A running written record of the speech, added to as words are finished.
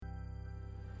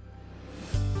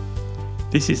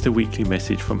This is the weekly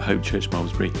message from Hope Church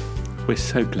Malmesbury. We're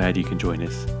so glad you can join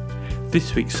us.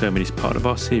 This week's sermon is part of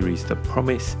our series, The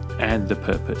Promise and the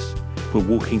Purpose. We're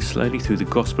walking slowly through the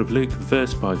Gospel of Luke,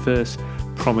 verse by verse,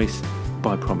 promise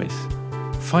by promise.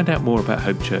 Find out more about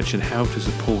Hope Church and how to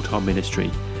support our ministry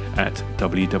at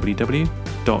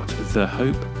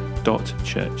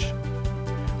www.thehope.church.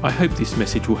 I hope this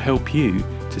message will help you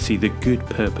to see the good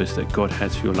purpose that God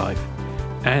has for your life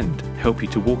and help you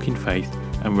to walk in faith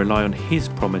and rely on His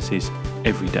promises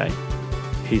every day.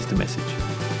 Here's the message.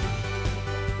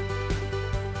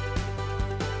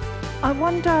 I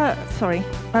wonder,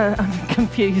 I'm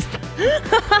confused.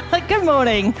 Good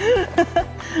morning.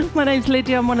 My name's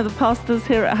Lydia, I'm one of the pastors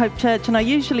here at Hope Church, and I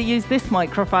usually use this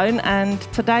microphone, and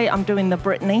today I'm doing the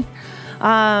Brittany.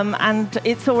 And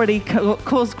it's already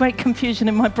caused great confusion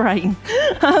in my brain.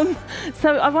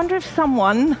 So I wonder if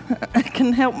someone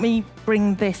can help me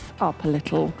bring this up a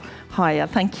little higher.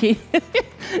 Thank you.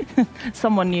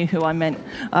 Someone knew who I meant.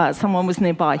 Someone was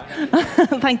nearby.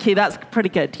 Thank you. That's pretty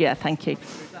good. Yeah, thank you.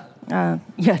 I'll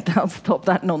stop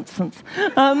that nonsense.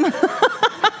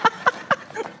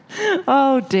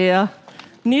 Oh, dear.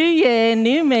 New year,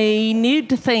 new me, new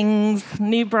things,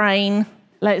 new brain.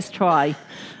 Let's try.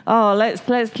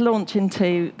 Let's launch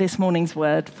into this morning's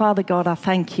word. Father God, I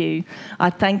thank you.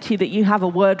 I thank you that you have a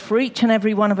word for each and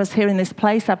every one of us here in this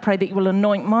place. I pray that you will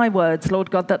anoint my words, Lord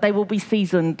God, that they will be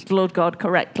seasoned, Lord God,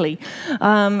 correctly,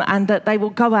 and that they will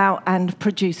go out and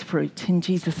produce fruit. In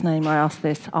Jesus' name I ask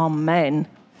this. Amen.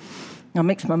 I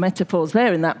mixed my metaphors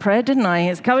there in that prayer, didn't I?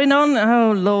 It's going on.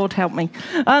 Oh, Lord, help me.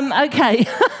 Okay.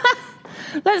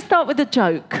 Let's start with a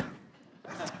joke.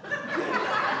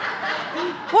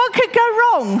 What could go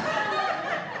wrong?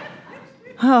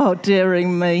 Oh,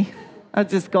 dearing me. I've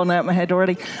just gone out my head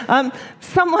already.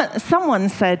 Someone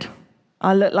said,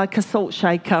 I look like a salt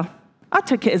shaker. I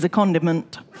took it as a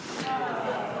condiment.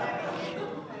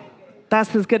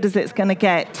 That's as good as it's going to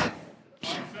get.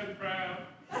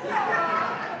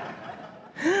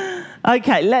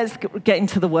 Okay, let's get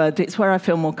into the word. It's where I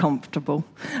feel more comfortable.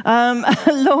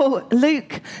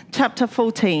 Luke chapter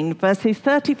 14, verses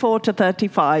 34 to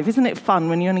 35. Isn't it fun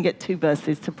when you only get 2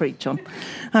 verses to preach on?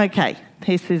 Okay,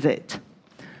 this is it.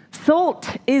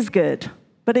 Salt is good,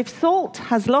 but if salt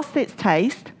has lost its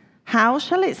taste, how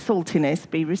shall its saltiness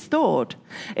be restored?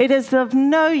 It is of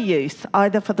no use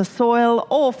either for the soil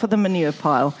or for the manure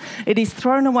pile. It is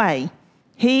thrown away.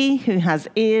 He who has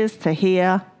ears to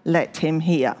hear, let him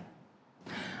hear.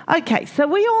 Okay, so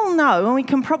we all know, and we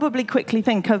can probably quickly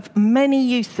think of many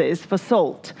uses for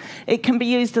salt. It can be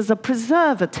used as a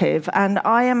preservative, and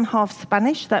I am half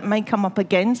Spanish. That may come up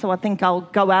again, so I think I'll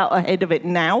go out ahead of it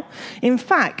now. In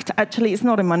fact, actually, it's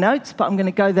not in my notes, but I'm going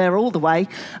to go there all the way.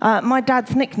 My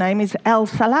dad's nickname is El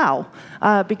Salao,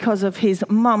 because of his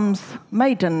mum's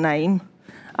maiden name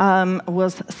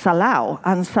was Salao,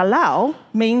 and Salao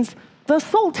means the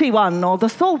salty one, or the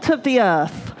salt of the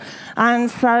earth.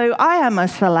 And so I am a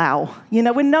Salao. You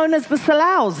know, we're known as the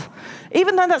Salaos,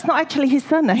 even though that's not actually his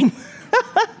surname.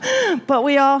 But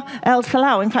we are El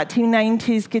Salao. In fact, he named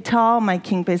his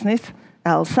guitar-making business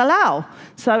El Salao.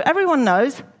 So everyone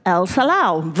knows El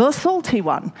Salao, the salty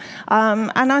one.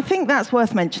 And I think that's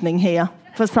worth mentioning here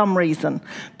for some reason.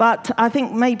 But I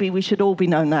think maybe we should all be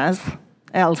known as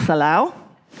El Salao.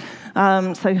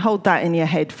 So hold that in your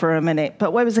head for a minute.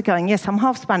 But where was I going? Yes, I'm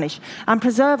half Spanish. And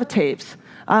preservatives.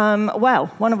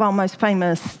 One of our most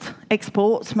famous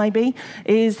exports, maybe,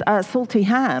 is salty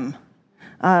ham,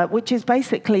 which is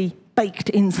basically baked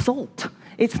in salt.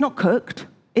 It's not cooked.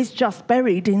 It's just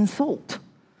buried in salt.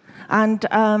 And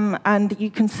you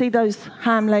can see those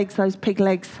ham legs, those pig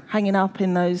legs hanging up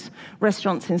in those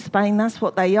restaurants in Spain. That's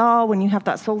what they are when you have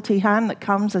that salty ham that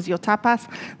comes as your tapas.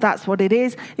 That's what it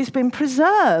is. It's been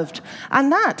preserved.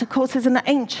 And that, of course, is an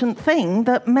ancient thing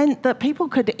that meant that people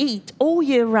could eat all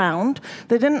year round.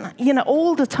 They didn't,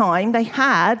 all the time they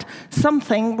had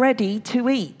something ready to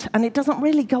eat. And it doesn't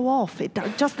really go off. It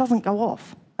just doesn't go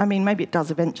off. I mean, maybe it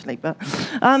does eventually, but...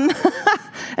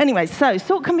 Anyway, so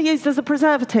salt can be used as a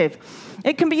preservative.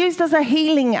 It can be used as a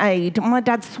healing aid. My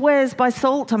dad swears by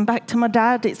salt. I'm back to my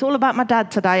dad. It's all about my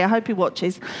dad today. I hope he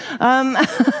watches.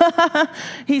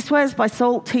 He swears by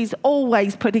salt. He's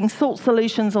always putting salt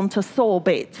solutions onto sore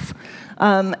bits.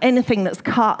 Anything that's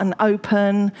cut and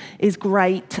open is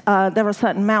great. There are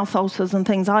certain mouth ulcers and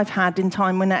things I've had in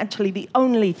time when actually the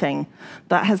only thing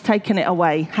that has taken it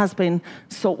away has been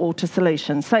saltwater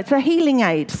solutions. So it's a healing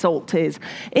aid, salt is.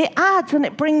 It adds and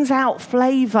it brings out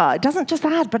flavor. It doesn't just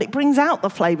add, but it brings out the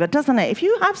flavor, doesn't it? If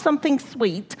you have something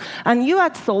sweet and you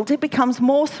add salt, it becomes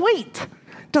more sweet.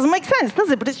 Doesn't make sense,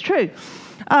 does it? But it's true.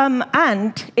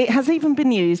 And it has even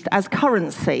been used as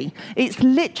currency. It's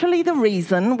literally the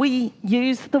reason we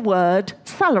use the word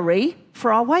salary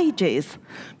for our wages.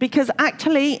 Because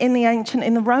actually, in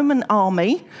the Roman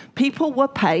army, people were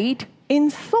paid in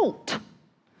salt.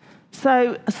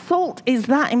 So salt is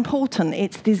that important.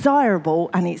 It's desirable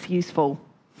and it's useful.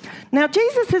 Now,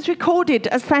 Jesus is recorded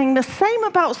as saying the same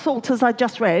about salt as I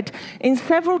just read in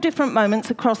several different moments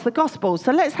across the Gospels.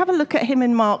 So let's have a look at him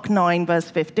in Mark 9,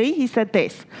 verse 50. He said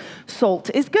this: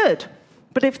 "Salt is good,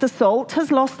 but if the salt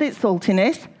has lost its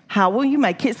saltiness, how will you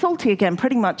make it salty again?"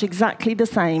 Pretty much exactly the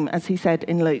same as he said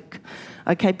in Luke.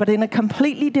 Okay, but in a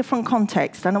completely different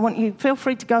context. And I want you, feel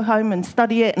free to go home and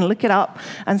study it and look it up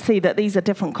and see that these are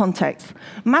different contexts.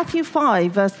 Matthew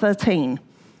 5, verse 13.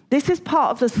 This is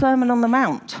part of the Sermon on the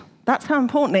Mount. That's how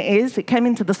important it is. It came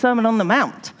into the Sermon on the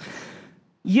Mount.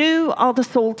 "You are the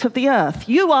salt of the earth.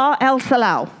 You are El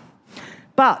Salao.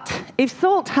 But if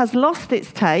salt has lost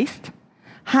its taste,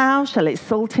 how shall its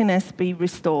saltiness be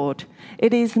restored?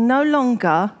 It is no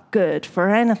longer good for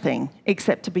anything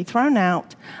except to be thrown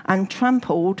out and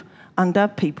trampled under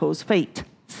people's feet."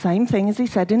 Same thing as he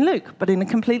said in Luke, but in a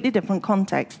completely different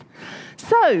context.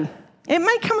 So, it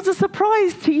may come as a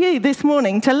surprise to you this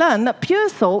morning to learn that pure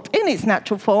salt, in its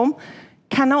natural form,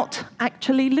 cannot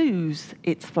actually lose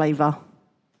its flavour.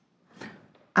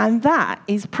 And that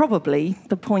is probably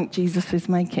the point Jesus is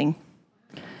making.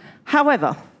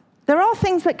 However, there are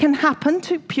things that can happen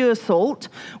to pure salt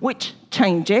which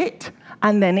change it,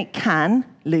 and then it can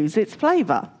lose its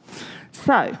flavour.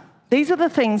 So, these are the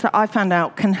things that I found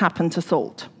out can happen to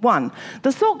salt. 1,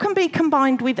 the salt can be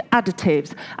combined with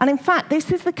additives. And in fact,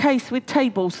 this is the case with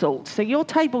table salt. So your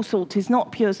table salt is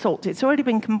not pure salt. It's already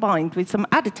been combined with some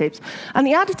additives. And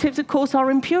the additives, of course, are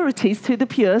impurities to the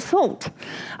pure salt.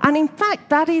 And in fact,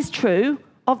 that is true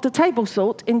of the table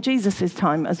salt in Jesus'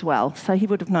 time as well. So he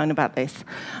would have known about this.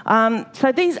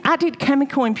 So these added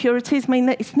chemical impurities mean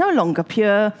that it's no longer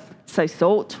pure. So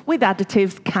salt with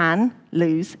additives can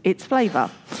lose its flavour.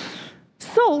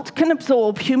 Salt can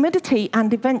absorb humidity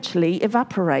and eventually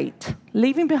evaporate,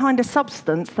 leaving behind a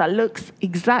substance that looks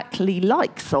exactly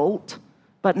like salt,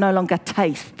 but no longer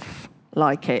tastes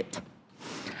like it.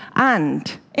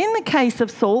 And in the case of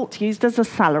salt used as a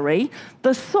salary,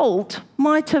 the salt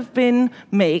might have been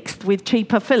mixed with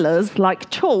cheaper fillers like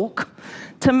chalk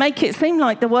to make it seem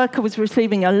like the worker was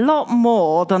receiving a lot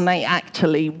more than they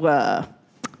actually were.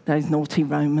 Those naughty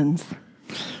Romans.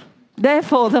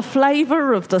 Therefore, the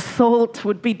flavour of the salt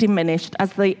would be diminished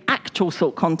as the actual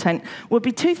salt content would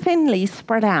be too thinly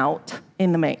spread out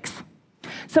in the mix.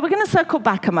 So we're going to circle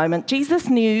back a moment. Jesus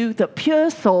knew that pure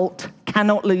salt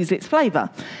cannot lose its flavour.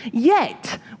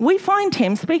 Yet, we find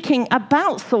him speaking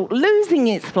about salt losing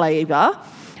its flavour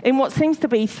in what seems to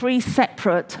be 3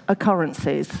 separate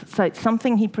occurrences. So it's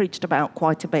something he preached about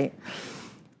quite a bit.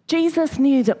 Jesus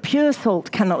knew that pure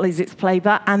salt cannot lose its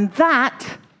flavour, and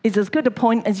that is as good a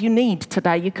point as you need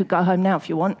today. You could go home now if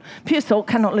you want. Pure salt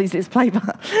cannot lose its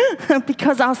flavour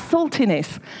because our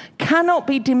saltiness cannot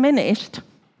be diminished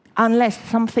unless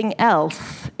something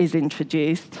else is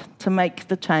introduced to make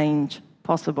the change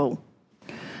possible.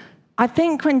 I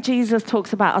think when Jesus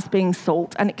talks about us being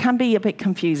salt, and it can be a bit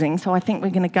confusing, so I think we're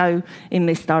going to go in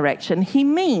this direction, he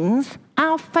means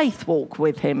our faith walk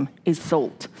with him is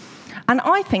salt. And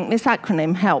I think this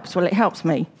acronym helps. Well, it helps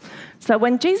me. So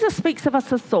when Jesus speaks of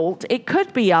us as salt, it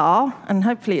could be our, and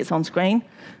hopefully it's on screen,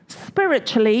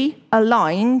 spiritually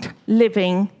aligned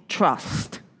living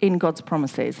trust in God's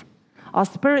promises. Our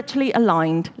spiritually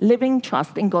aligned living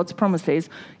trust in God's promises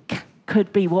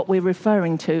could be what we're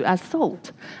referring to as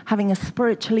salt. Having a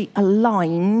spiritually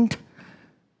aligned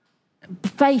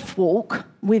faith walk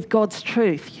with God's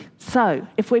truth. So,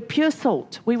 if we're pure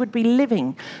salt, we would be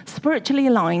living spiritually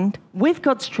aligned with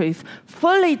God's truth,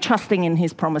 fully trusting in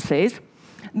his promises.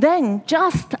 Then,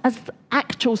 just as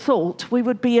actual salt, we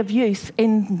would be of use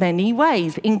in many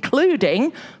ways,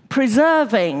 including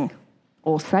preserving,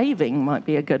 or saving might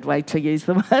be a good way to use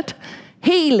the word,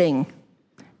 healing,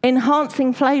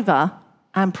 enhancing flavour,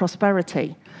 and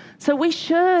prosperity. So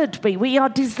we are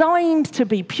designed to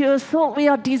be pure salt. We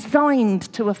are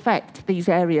designed to affect these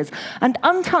areas. And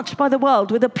untouched by the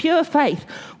world, with a pure faith,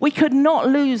 we could not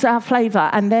lose our flavour,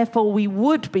 and therefore we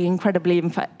would be incredibly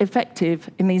effective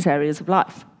in these areas of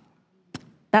life.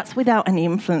 That's without any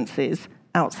influences,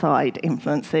 outside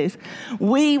influences.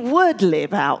 We would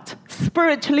live out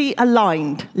spiritually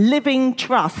aligned, living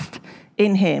trust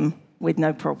in him with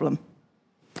no problem.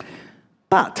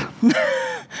 But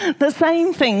the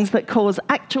same things that cause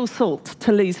actual salt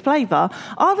to lose flavour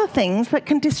are the things that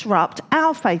can disrupt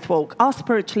our faith walk, our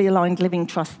spiritually aligned living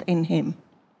trust in him.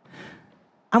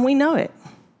 And we know it.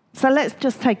 So let's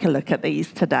just take a look at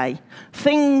these today.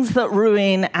 Things that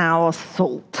ruin our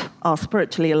salt, our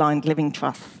spiritually aligned living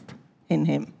trust in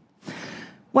him.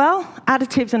 Well,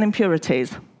 additives and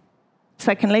impurities.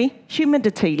 Secondly,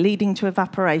 humidity leading to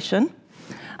evaporation.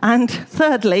 And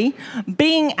thirdly,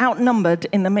 being outnumbered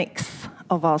in the mix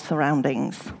of our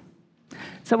surroundings.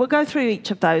 So we'll go through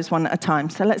each of those one at a time.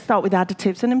 So let's start with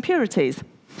additives and impurities.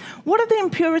 What are the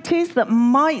impurities that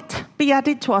might be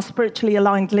added to our spiritually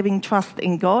aligned living trust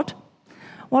in God?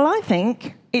 Well, I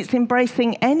think it's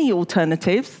embracing any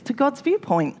alternatives to God's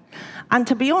viewpoint. And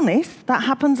to be honest, that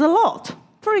happens a lot.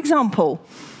 For example,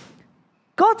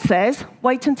 God says,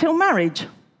 wait until marriage,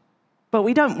 but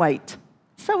we don't wait.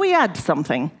 So we add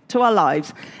something to our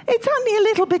lives. It's only a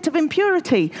little bit of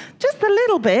impurity, just a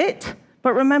little bit.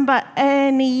 But remember,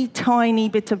 any tiny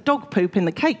bit of dog poop in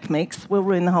the cake mix will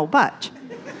ruin the whole batch.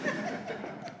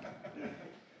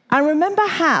 And remember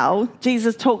how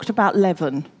Jesus talked about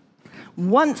leaven.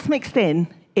 Once mixed in,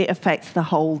 it affects the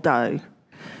whole dough.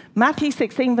 Matthew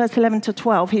 16, verse 11 to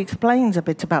 12, he explains a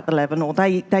bit about the leaven, or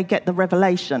they get the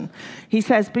revelation. He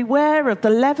says, beware of the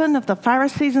leaven of the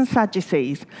Pharisees and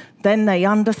Sadducees. Then they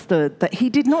understood that he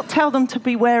did not tell them to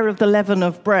beware of the leaven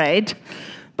of bread,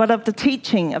 but of the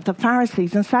teaching of the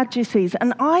Pharisees and Sadducees.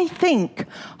 And I think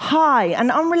high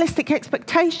and unrealistic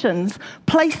expectations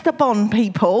placed upon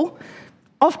people,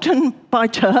 often by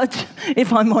church,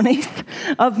 if I'm honest,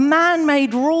 of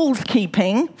man-made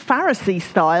rules-keeping, Pharisee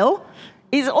style,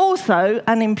 is also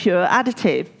an impure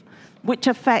additive, which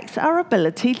affects our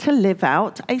ability to live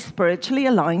out a spiritually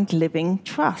aligned living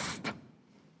trust.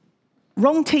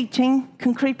 Wrong teaching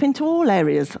can creep into all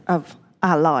areas of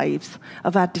our lives,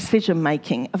 of our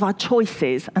decision-making, of our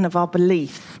choices, and of our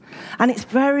beliefs. And it's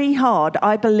very hard,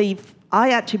 I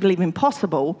actually believe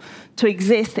impossible, to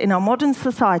exist in our modern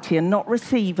society and not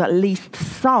receive at least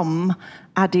some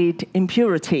added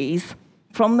impurities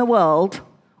from the world,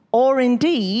 or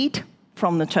indeed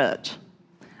from the church.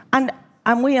 And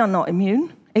we are not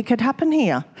immune. It could happen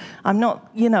here. I'm not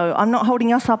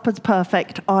holding us up as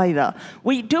perfect either.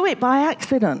 We do it by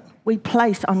accident. We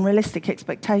place unrealistic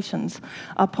expectations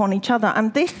upon each other.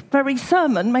 And this very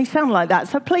sermon may sound like that,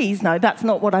 so please no, that's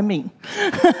not what I mean.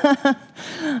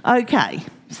 Okay,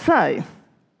 so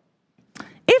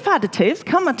if additives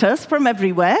come at us from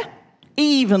everywhere,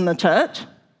 even the church,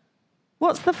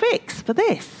 what's the fix for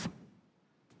this?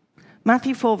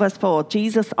 Matthew 4, verse 4,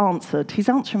 Jesus answered. He's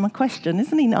answering my question,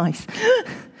 isn't he nice?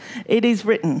 It is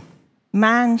written,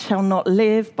 man shall not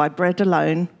live by bread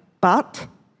alone, but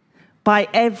by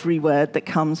every word that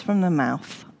comes from the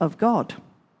mouth of God.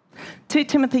 2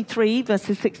 Timothy 3,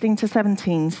 verses 16 to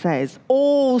 17 says,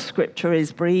 all scripture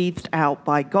is breathed out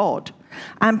by God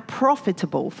and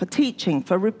profitable for teaching,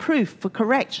 for reproof, for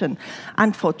correction,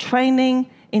 and for training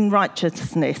in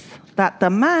righteousness, that the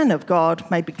man of God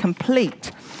may be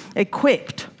complete,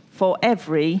 equipped for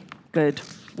every good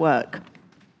work.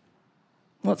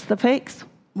 What's the fix?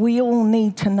 We all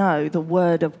need to know the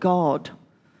word of God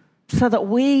so that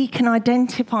we can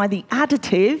identify the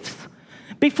additives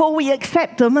before we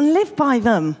accept them and live by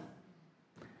them.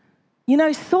 You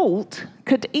know, SALT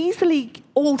could easily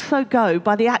also go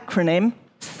by the acronym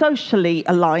Socially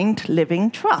Aligned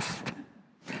Living Trust.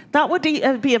 That would be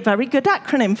a very good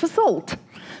acronym for SALT,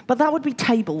 but that would be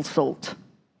table salt.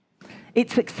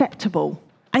 It's acceptable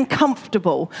and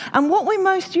comfortable and what we're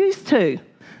most used to,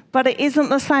 but it isn't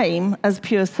the same as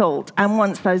pure salt. And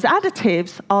once those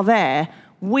additives are there,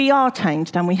 we are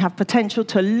changed and we have potential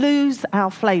to lose our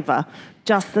flavor,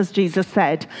 just as Jesus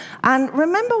said. And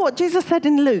remember what Jesus said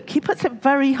in Luke. He puts it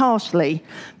very harshly,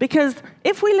 because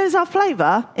if we lose our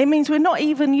flavor, it means we're not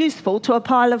even useful to a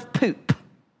pile of poop.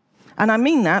 And I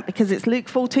mean that because it's Luke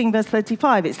 14, verse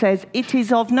 35. It says, it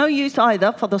is of no use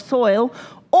either for the soil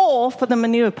or for the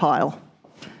manure pile.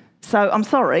 So I'm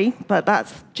sorry, but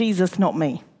that's Jesus, not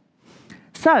me.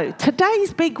 So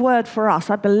today's big word for us,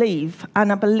 I believe,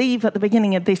 and I believe at the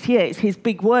beginning of this year, it's his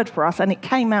big word for us, and it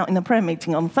came out in the prayer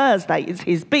meeting on Thursday, it's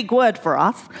his big word for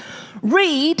us.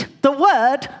 Read the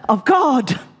word of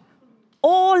God,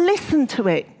 or listen to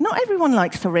it. Not everyone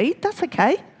likes to read, that's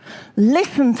okay.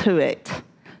 Listen to it.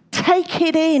 Take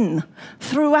it in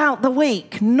throughout the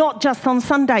week, not just on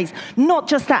Sundays, not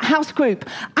just at house group.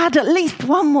 Add at least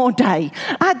one more day.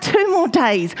 Add 2 more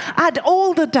days. Add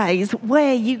all the days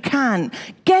where you can.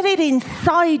 Get it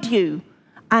inside you.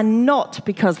 And not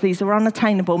because these are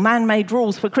unattainable man-made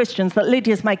rules for Christians that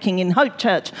Lydia's making in Hope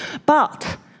Church,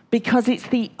 but because it's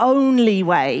the only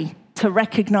way to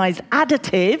recognize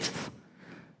additives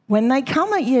when they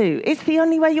come at you. It's the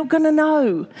only way you're going to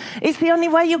know. It's the only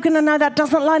way you're going to know that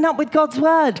doesn't line up with God's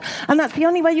word. And that's the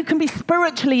only way you can be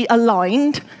spiritually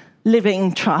aligned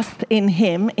living trust in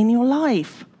him in your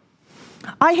life.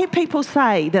 I hear people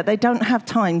say that they don't have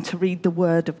time to read the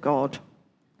Word of God.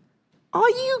 Are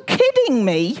you kidding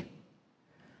me?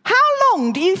 How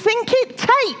long do you think it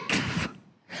takes?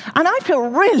 And I feel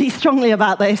really strongly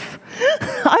about this.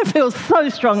 I feel so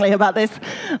strongly about this.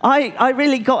 I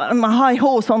really got on my high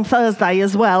horse on Thursday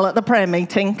as well at the prayer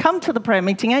meeting. Come to the prayer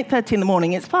meeting, 8:30 in the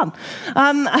morning. It's fun.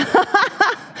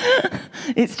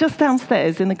 It's just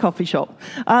downstairs in the coffee shop.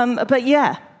 But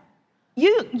yeah,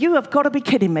 you have got to be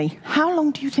kidding me. How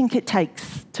long do you think it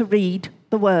takes to read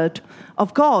the Word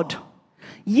of God?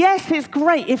 Yes, it's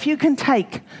great if you can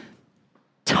take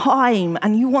time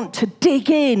and you want to dig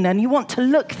in and you want to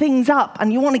look things up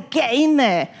and you want to get in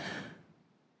there.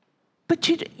 But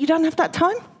you don't have that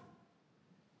time?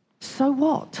 So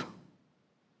what?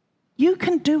 You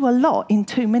can do a lot in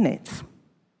 2 minutes.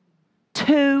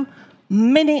 2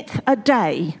 minutes a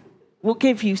day will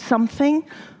give you something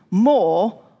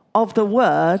more of the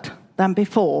Word than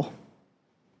before.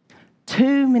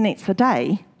 2 minutes a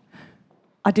day.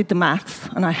 I did the maths,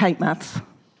 and I hate maths.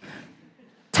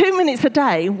 2 minutes a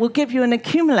day will give you an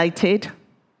accumulated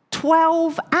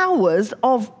 12 hours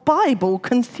of Bible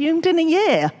consumed in a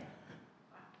year.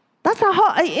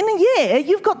 In a year,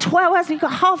 you've got 12 hours, you've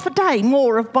got half a day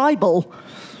more of Bible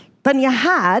than you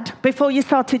had before you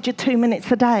started your 2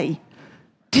 minutes a day.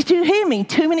 Did you hear me?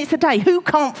 2 minutes a day. Who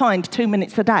can't find 2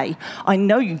 minutes a day? I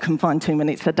know you can find 2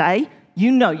 minutes a day. You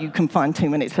know you can find 2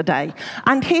 minutes a day.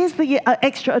 And here's the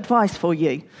extra advice for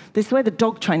you. This is where the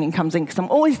dog training comes in, because I'm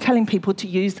always telling people to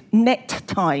use net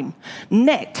time.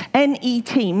 Net,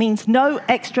 N-E-T, means no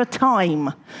extra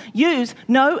time. Use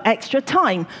no extra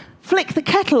time. Flick the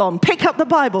kettle on, pick up the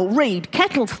Bible, read,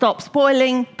 kettle stops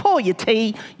boiling, pour your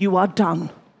tea, you are done.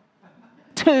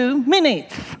 2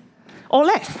 minutes or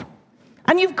less.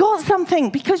 And you've got something,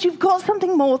 because you've got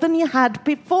something more than you had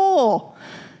before.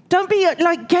 Don't be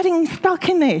getting stuck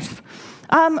in this.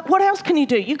 What else can you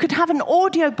do? You could have an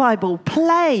audio Bible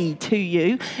play to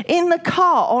you in the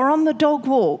car or on the dog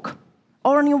walk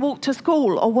or on your walk to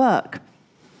school or work.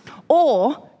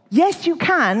 Or, yes, you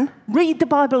can read the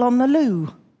Bible on the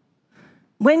loo.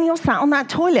 When you're sat on that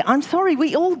toilet, I'm sorry,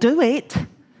 we all do it.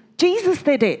 Jesus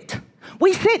did it.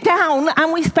 We sit down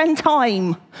and we spend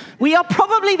time. We are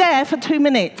probably there for 2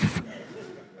 minutes.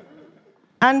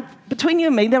 And between you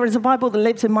and me, there is a Bible that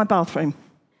lives in my bathroom.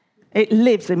 It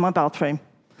lives in my bathroom.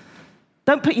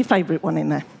 Don't put your favourite one in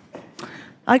there.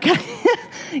 Okay?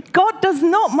 God does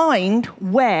not mind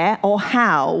where or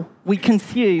how we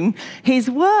consume his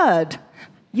word.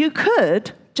 You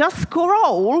could just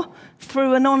scroll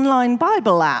through an online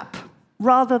Bible app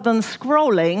rather than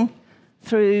scrolling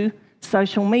through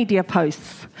social media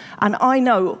posts. And I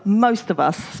know most of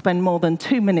us spend more than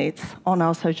 2 minutes on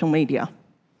our social media.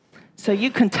 So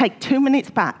you can take 2 minutes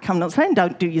back. I'm not saying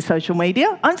don't do your social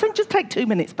media. I'm saying just take 2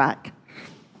 minutes back.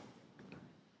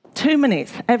 2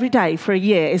 minutes every day for a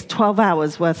year is 12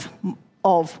 hours worth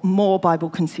of more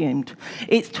Bible consumed.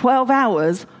 It's 12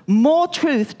 hours more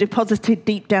truth deposited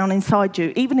deep down inside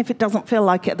you, even if it doesn't feel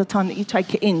like it at the time that you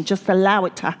take it in. Just allow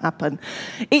it to happen.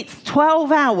 It's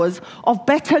 12 hours of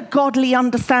better godly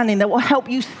understanding that will help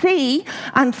you see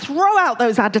and throw out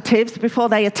those additives before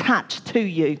they attach to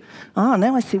you. Oh,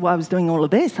 now I see why I was doing all of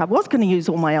this. I was going to use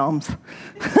all my arms.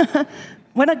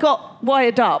 When I got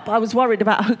wired up, I was worried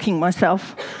about hooking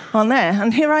myself on there.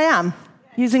 And here I am,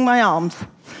 using my arms.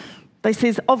 This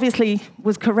is obviously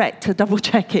was correct to double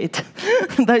check it.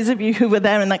 Those of you who were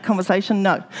there in that conversation,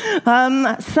 no.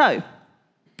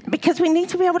 Because we need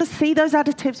to be able to see those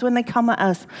additives when they come at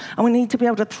us, and we need to be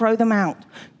able to throw them out.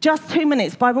 Just 2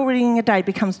 minutes Bible reading a day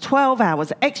becomes 12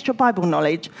 hours extra Bible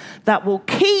knowledge that will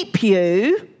keep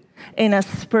you in a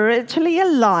spiritually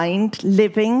aligned,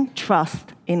 living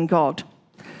trust in God.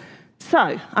 So,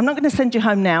 I'm not going to send you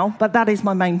home now, but that is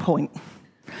my main point.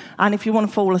 And if you want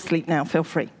to fall asleep now, feel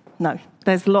free. No,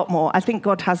 there's a lot more. I think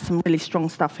God has some really strong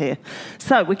stuff here.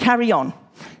 So we carry on.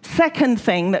 Second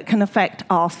thing that can affect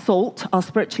our salt, our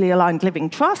spiritually aligned living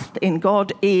trust in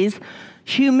God, is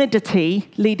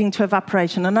humidity leading to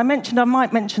evaporation. And I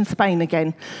might mention Spain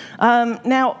again.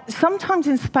 Now, sometimes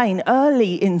in Spain,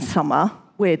 early in summer,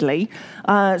 weirdly,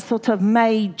 sort of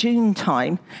May, June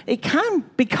time, it can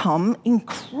become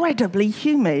incredibly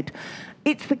humid.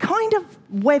 It's the kind of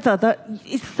weather that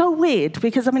is so weird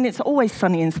because, it's always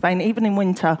sunny in Spain, even in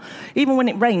winter. Even when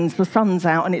it rains, the sun's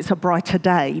out and it's a brighter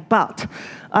day. But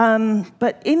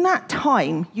in that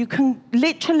time, you can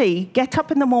literally get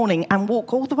up in the morning and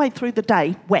walk all the way through the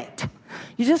day wet.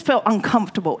 You just feel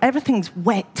uncomfortable. Everything's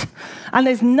wet. And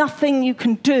there's nothing you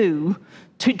can do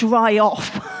to dry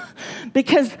off.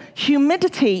 Because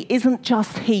humidity isn't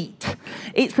just heat.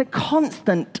 It's a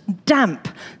constant, damp,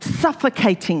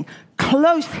 suffocating,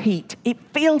 close heat. It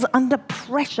feels under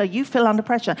pressure. You feel under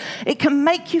pressure. It can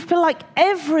make you feel like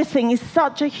everything is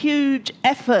such a huge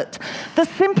effort. The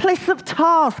simplest of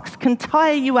tasks can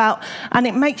tire you out, and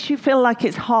it makes you feel like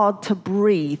it's hard to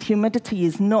breathe. Humidity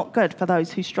is not good for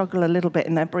those who struggle a little bit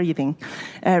in their breathing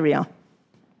area.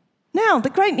 Now, the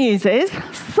great news is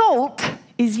salt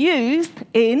is used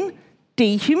in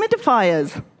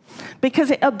dehumidifiers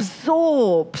because it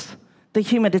absorbs the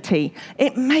humidity.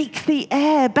 It makes the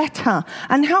air better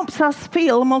and helps us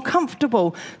feel more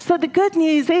comfortable. So the good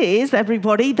news is,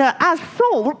 everybody, that as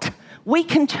salt, we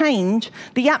can change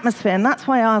the atmosphere. And that's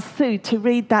why I asked Sue to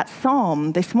read that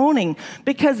psalm this morning,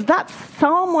 because that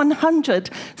Psalm 100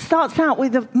 starts out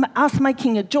with us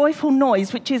making a joyful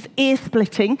noise, which is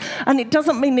ear-splitting. And it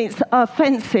doesn't mean it's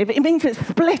offensive. It means it's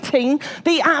splitting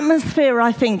the atmosphere,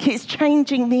 I think. It's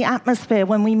changing the atmosphere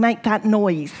when we make that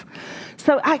noise.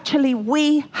 So actually,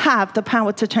 we have the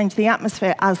power to change the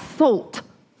atmosphere as salt.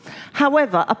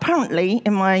 However, apparently,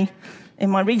 in my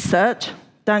research,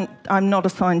 I'm not a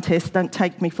scientist, don't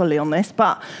take me fully on this,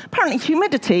 but apparently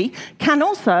humidity can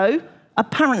also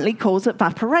apparently cause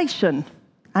evaporation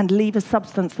and leave a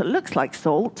substance that looks like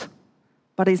salt,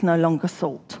 but is no longer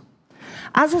salt.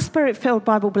 As a spirit-filled,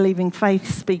 Bible-believing,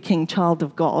 faith-speaking child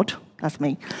of God, that's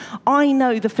me, I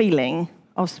know the feeling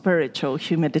of spiritual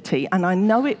humidity, and I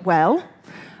know it well.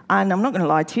 And I'm not going to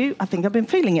lie to you, I think I've been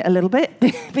feeling it a little bit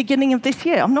the beginning of this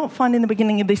year. I'm not finding the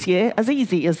beginning of this year as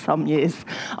easy as some years.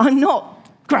 I'm not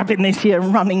grabbing this year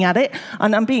and running at it.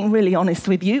 And I'm being really honest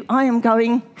with you. I am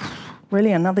going,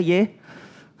 really, another year?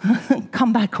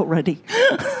 Come back already.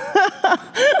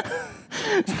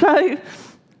 So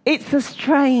it's a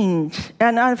strange,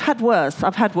 and I've had worse,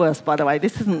 by the way.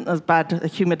 This isn't as bad a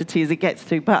humidity as it gets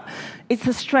to, but it's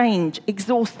a strange,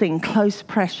 exhausting, close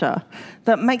pressure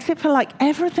that makes it feel like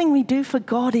everything we do for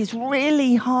God is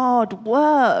really hard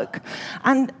work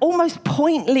and almost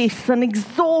pointless and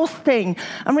exhausting,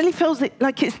 and really feels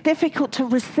like it's difficult to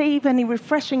receive any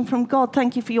refreshing from God.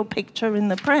 Thank you for your picture in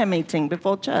the prayer meeting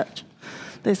before church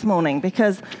this morning,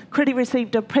 because Critty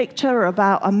received a picture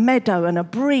about a meadow and a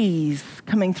breeze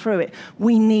coming through it.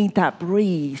 We need that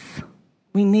breeze.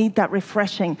 We need that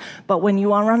refreshing. But when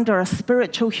you are under a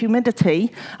spiritual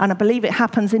humidity, and I believe it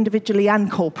happens individually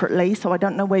and corporately, so I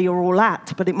don't know where you're all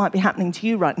at, but it might be happening to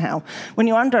you right now. When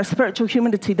you're under a spiritual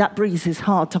humidity, that breeze is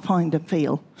hard to find and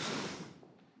feel.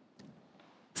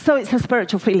 So it's a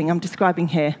spiritual feeling I'm describing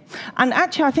here. And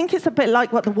actually, I think it's a bit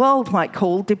like what the world might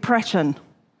call depression,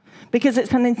 because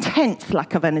it's an intense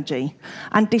lack of energy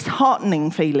and disheartening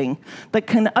feeling that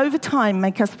can, over time,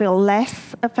 make us feel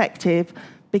less effective,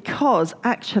 because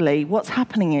actually what's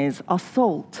happening is our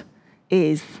salt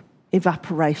is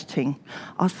evaporating.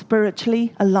 Our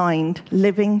spiritually aligned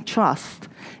living trust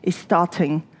is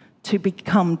starting to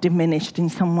become diminished in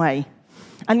some way.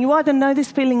 And you either know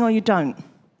this feeling or you don't.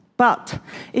 But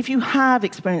if you have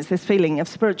experienced this feeling of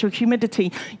spiritual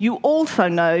humidity, you also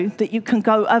know that you can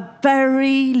go a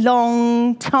very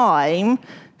long time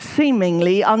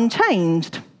seemingly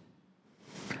unchanged,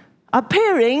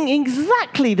 appearing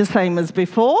exactly the same as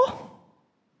before,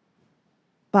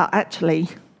 but actually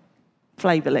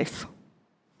flavorless.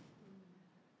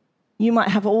 You might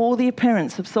have all the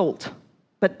appearance of salt,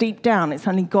 but deep down it's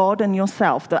only God and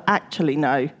yourself that actually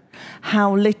know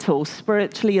how little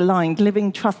spiritually aligned,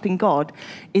 living, trusting God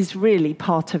is really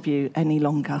part of you any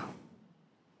longer.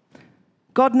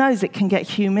 God knows it can get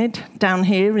humid down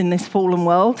here in this fallen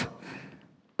world.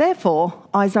 Therefore,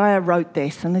 Isaiah wrote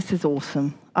this, and this is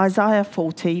awesome. Isaiah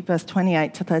 40, verse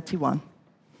 28 to 31.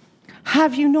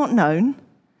 Have you not known?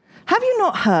 Have you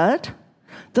not heard?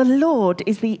 The Lord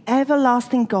is the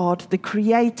everlasting God, the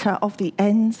creator of the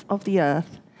ends of the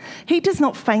earth. He does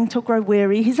not faint or grow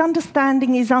weary. His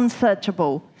understanding is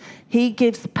unsearchable. He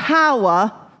gives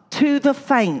power to the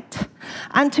faint,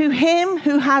 and to him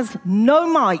who has no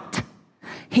might,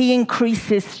 he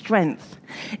increases strength.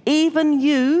 Even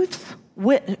youths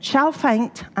shall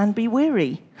faint and be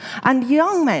weary, and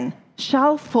young men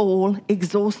shall fall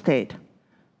exhausted.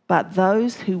 But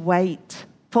those who wait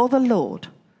for the Lord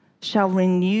shall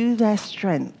renew their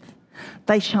strength.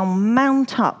 They shall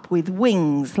mount up with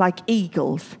wings like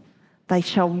eagles. They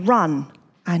shall run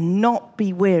and not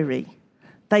be weary.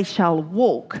 They shall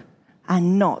walk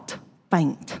and not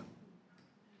faint.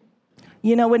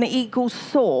 You know, when eagles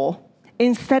soar,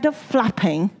 instead of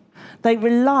flapping, they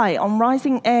rely on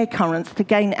rising air currents to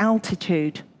gain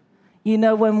altitude. You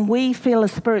know, when we feel a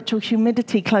spiritual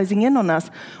humidity closing in on us,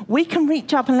 we can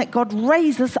reach up and let God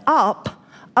raise us up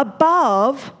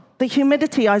above the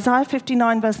humidity. Isaiah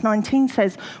 59 verse 19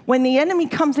 says, when the enemy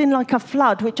comes in like a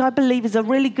flood, which I believe is a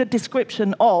really good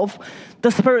description of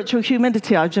the spiritual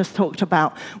humidity I just talked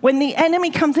about. When the enemy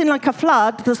comes in like a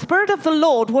flood, the Spirit of the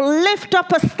Lord will lift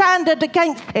up a standard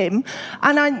against him.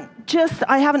 And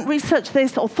I haven't researched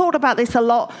this or thought about this a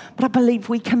lot, but I believe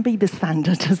we can be the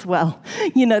standard as well.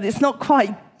 It's not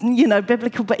quite,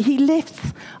 biblical, but he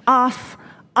lifts us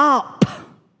up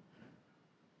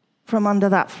from under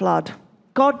that flood.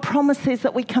 God promises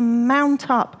that we can mount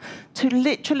up to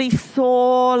literally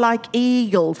soar like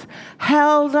eagles,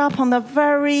 held up on the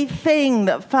very thing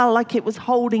that felt like it was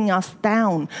holding us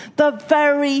down. The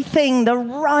very thing, the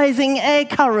rising air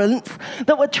currents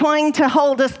that were trying to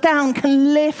hold us down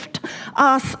can lift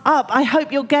us up. I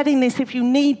hope you're getting this if you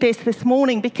need this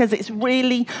morning, because it's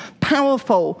really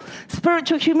powerful.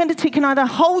 Spiritual humility can either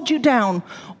hold you down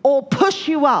or push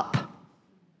you up.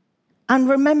 And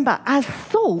remember, as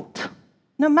salt,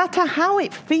 no matter how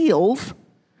it feels,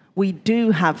 we do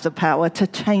have the power to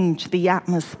change the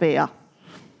atmosphere.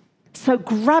 So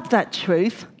grab that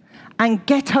truth and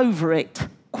get over it,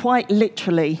 quite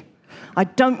literally. I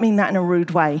don't mean that in a rude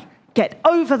way. Get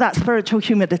over that spiritual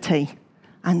humidity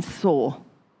and soar.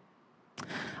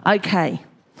 Okay,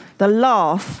 the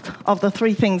last of the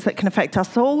three things that can affect our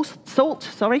salt,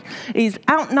 is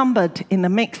outnumbered in the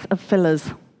mix of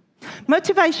fillers.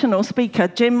 Motivational speaker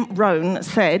Jim Rohn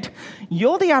said,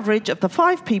 you're the average of the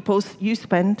 5 peoples you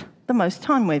spend the most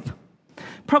time with.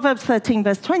 Proverbs 13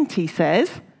 verse 20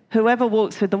 says, whoever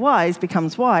walks with the wise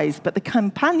becomes wise, but the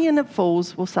companion of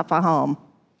fools will suffer harm.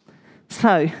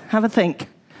 So, have a think.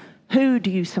 Who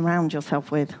do you surround yourself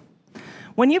with?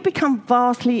 When you become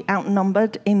vastly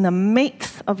outnumbered in the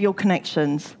mix of your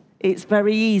connections, it's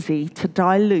very easy to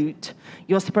dilute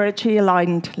your spiritually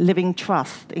aligned living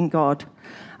trust in God.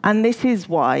 And this is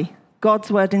why God's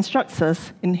word instructs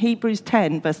us in Hebrews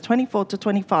 10, verse 24 to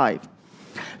 25.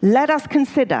 Let us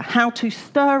consider how to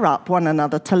stir up one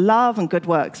another to love and good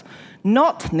works,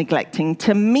 not neglecting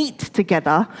to meet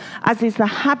together, as is the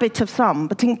habit of some,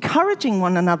 but encouraging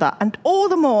one another, and all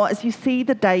the more as you see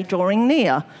the day drawing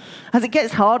near. As it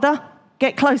gets harder,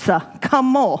 get closer, come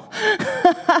more.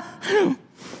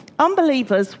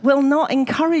 Unbelievers will not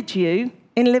encourage you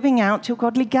in living out your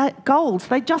godly goals.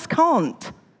 They just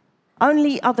can't.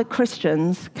 Only other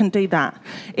Christians can do that.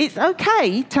 It's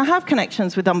okay to have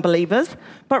connections with unbelievers,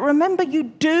 but remember you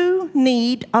do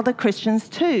need other Christians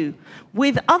too.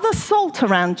 With other salt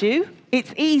around you,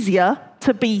 it's easier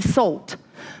to be salt.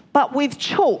 But with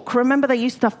chalk, remember they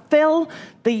used to fill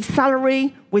the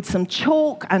celery with some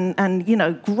chalk and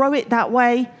grow it that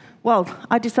way? Well,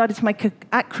 I decided to make an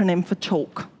acronym for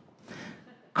chalk.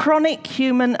 Chronic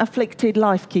Human Afflicted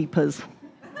Life Keepers.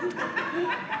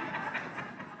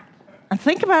 And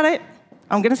think about it.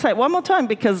 I'm going to say it one more time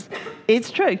because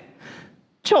it's true.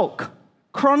 Chalk,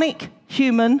 chronic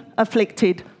human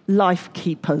afflicted life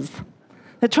keepers.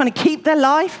 They're trying to keep their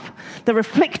life. They're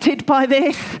afflicted by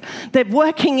this. They're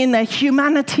working in their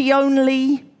humanity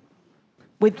only.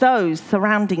 With those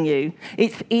surrounding you,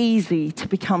 it's easy to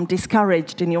become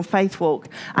discouraged in your faith walk.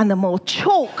 And the more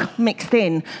chalk mixed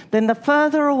in, then the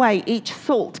further away each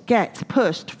salt gets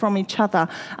pushed from each other,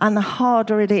 and the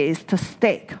harder it is to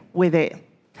stick with it.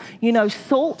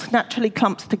 Salt naturally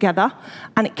clumps together,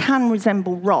 and it can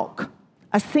resemble rock.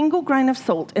 A single grain of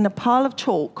salt in a pile of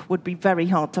chalk would be very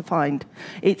hard to find.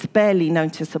 It's barely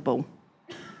noticeable.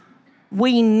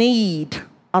 We need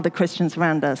other Christians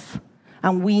around us.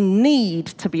 And we need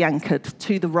to be anchored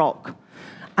to the rock.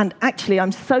 And actually,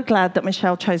 I'm so glad that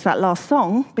Michelle chose that last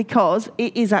song, because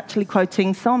it is actually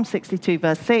quoting Psalm 62,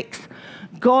 verse 6.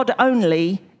 God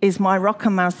only is my rock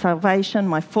and my salvation,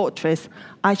 my fortress.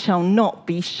 I shall not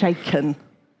be shaken.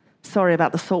 Sorry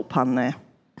about the salt pun there.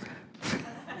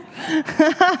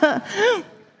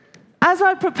 As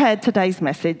I prepared today's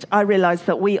message, I realized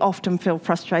that we often feel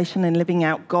frustration in living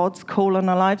out God's call on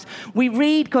our lives. We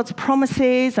read God's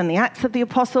promises and the Acts of the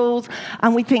Apostles,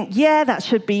 and we think, yeah, that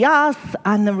should be us.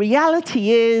 And the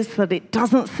reality is that it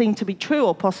doesn't seem to be true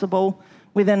or possible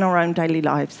within our own daily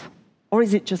lives. Or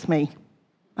is it just me?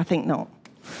 I think not.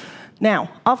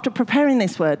 Now, after preparing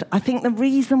this word, I think the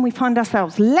reason we find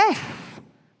ourselves less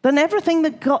than everything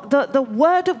that the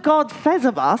Word of God says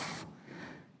of us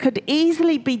could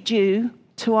easily be due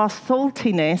to our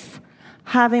saltiness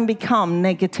having become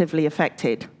negatively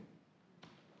affected.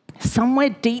 Somewhere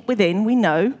deep within, we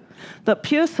know that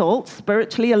pure salt,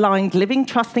 spiritually aligned, living,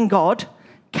 trusting God,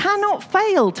 cannot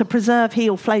fail to preserve,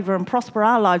 heal, flavor, and prosper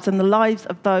our lives and the lives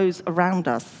of those around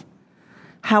us.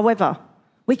 However,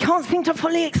 we can't seem to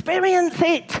fully experience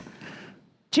it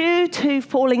due to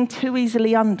falling too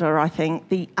easily under, I think,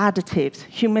 the additives,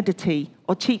 humidity,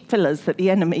 or cheap fillers that the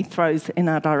enemy throws in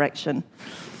our direction.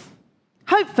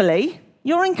 Hopefully,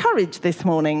 you're encouraged this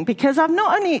morning because I've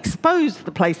not only exposed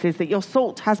the places that your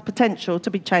salt has potential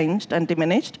to be changed and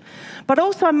diminished, but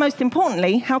also, and most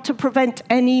importantly, how to prevent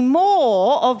any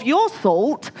more of your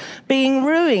salt being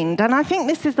ruined. And I think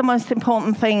this is the most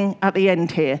important thing at the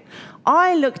end here.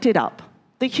 I looked it up.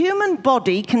 The human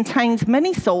body contains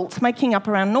many salts, making up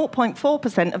around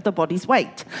 0.4% of the body's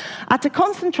weight, at a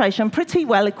concentration pretty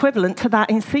well equivalent to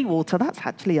that in seawater. That's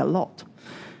actually a lot.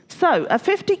 So a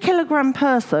 50-kilogram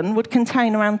person would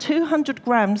contain around 200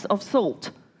 grams of salt.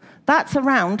 That's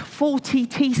around 40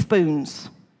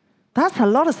 teaspoons. That's a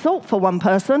lot of salt for one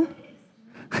person.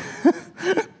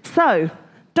 So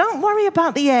don't worry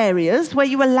about the areas where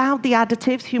you allowed the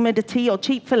additives, humidity, or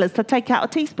cheap fillers to take out a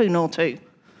teaspoon or two.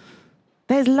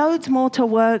 There's loads more to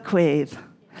work with.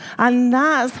 And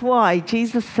that's why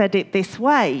Jesus said it this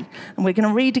way. And we're going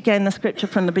to read again the scripture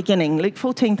from the beginning. Luke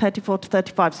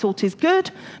 14:34-35. Salt is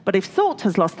good, but if salt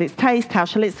has lost its taste, how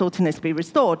shall its saltiness be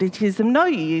restored? It is of no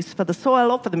use for the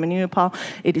soil or for the manure pile.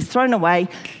 It is thrown away.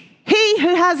 He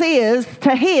who has ears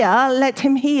to hear, let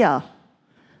him hear.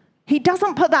 He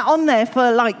doesn't put that on there for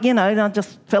I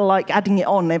just feel like adding it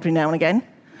on every now and again.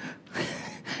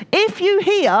 If you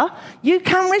hear, you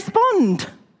can respond.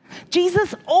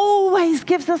 Jesus always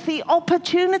gives us the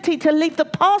opportunity to leave the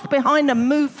past behind and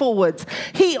move forwards.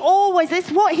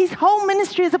 It's what his whole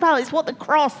ministry is about. It's what the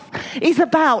cross is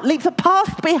about. Leave the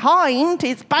past behind.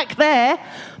 It's back there.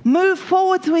 Move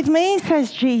forwards with me,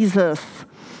 says Jesus.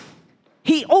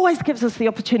 He always gives us the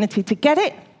opportunity to get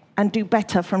it and do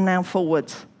better from now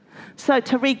forwards. So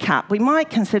to recap, we might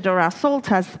consider our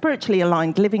salt as spiritually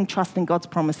aligned, living trust in God's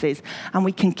promises, and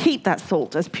we can keep that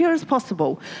salt as pure as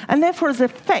possible, and therefore as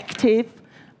effective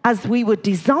as we were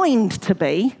designed to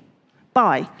be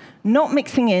by not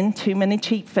mixing in too many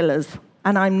cheap fillers.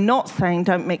 And I'm not saying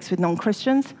don't mix with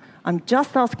non-Christians. I'm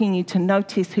just asking you to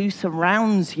notice who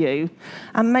surrounds you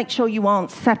and make sure you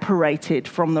aren't separated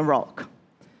from the rock.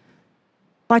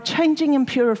 By changing and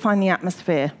purifying the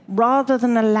atmosphere, rather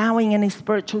than allowing any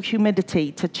spiritual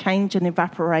humidity to change and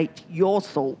evaporate your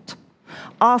salt,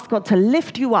 ask God to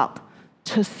lift you up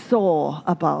to soar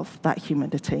above that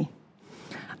humidity.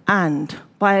 And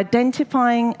by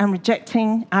identifying and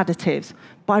rejecting additives,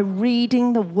 by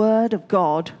reading the Word of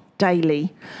God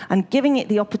daily and giving it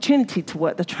the opportunity to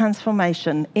work the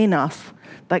transformation in us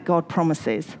that God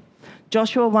promises.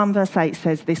 Joshua 1 verse 8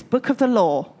 says, "This book of the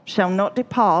law shall not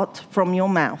depart from your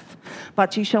mouth,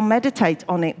 but you shall meditate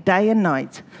on it day and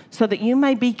night, so that you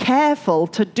may be careful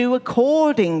to do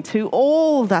according to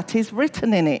all that is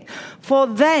written in it. For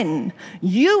then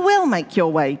you will make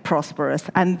your way prosperous,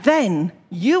 and then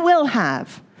you will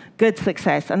have good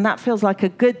success." And that feels like a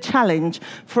good challenge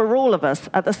for all of us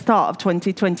at the start of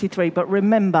 2023. But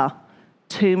remember,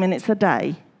 2 minutes a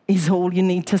day is all you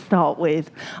need to start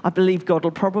with. I believe God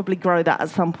will probably grow that at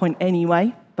some point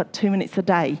anyway, but 2 minutes a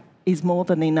day is more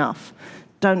than enough.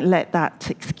 Don't let that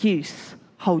excuse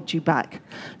hold you back.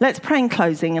 Let's pray in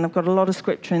closing, and I've got a lot of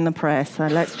scripture in the prayer, so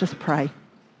let's just pray.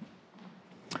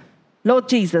 Lord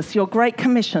Jesus, your great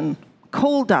commission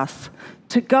called us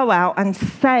to go out and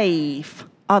save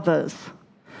others.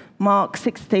 Mark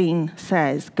 16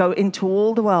 says, "Go into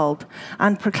all the world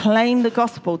and proclaim the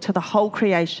gospel to the whole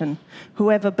creation.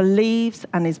 Whoever believes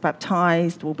and is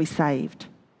baptized will be saved."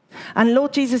 And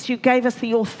Lord Jesus, you gave us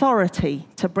the authority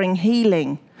to bring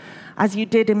healing, as you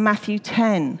did in Matthew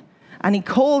 10. And he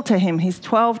called to him his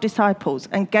 12 disciples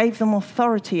and gave them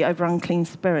authority over unclean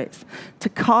spirits to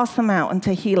cast them out and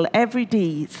to heal every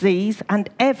disease and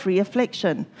every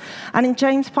affliction. And in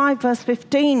James 5 verse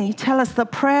 15, you tell us the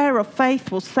prayer of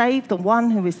faith will save the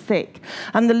one who is sick,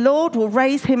 and the Lord will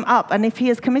raise him up. And if he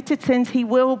has committed sins, he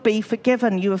will be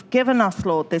forgiven. You have given us,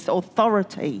 Lord, this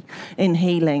authority in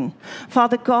healing.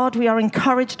 Father God, we are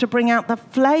encouraged to bring out the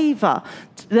flavor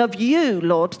of you,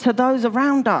 Lord, to those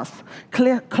around us.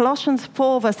 Colossians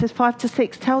 4 verses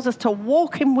 5-6 tells us to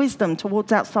walk in wisdom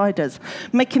towards outsiders,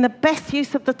 making the best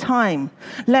use of the time.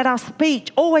 Let our speech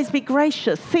always be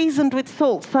gracious, seasoned with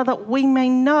salt, so that we may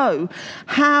know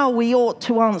how we ought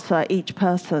to answer each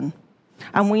person.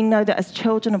 And we know that as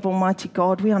children of Almighty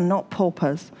God, we are not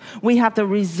paupers. We have the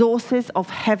resources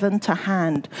of heaven to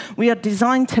hand. We are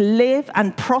designed to live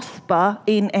and prosper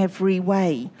in every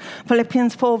way.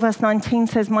 Philippians 4 verse 19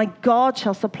 says, "My God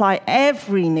shall supply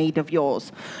every need of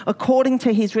yours according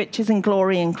to his riches and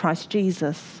glory in Christ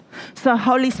Jesus." So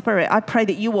Holy Spirit, I pray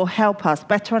that you will help us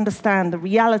better understand the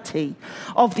reality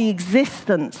of the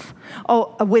existence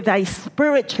with a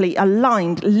spiritually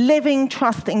aligned, living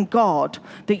trust in God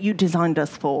that you designed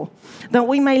us for, that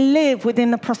we may live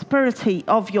within the prosperity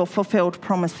of your fulfilled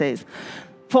promises.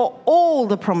 For all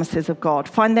the promises of God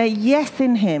find their yes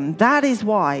in him. That is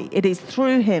why it is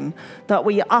through him that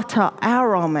we utter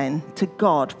our amen to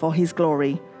God for his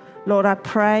glory. Lord, I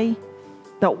pray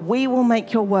that we will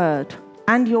make your word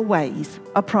and your ways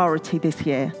a priority this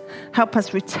year. Help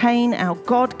us retain our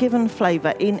God-given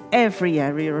flavour in every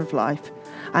area of life.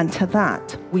 And to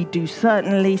that, we do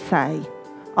certainly say,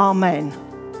 Amen.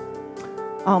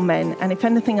 Amen. And if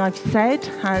anything I've said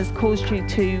has caused you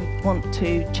to want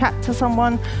to chat to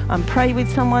someone and pray with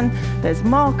someone, there's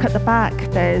Mark at the back,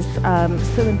 there's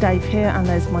Sue and Dave here, and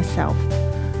there's myself.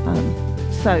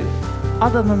 So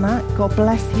other than that, God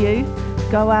bless you.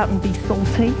 Go out and be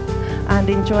salty and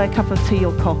enjoy a cup of tea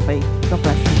or coffee. God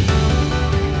bless you.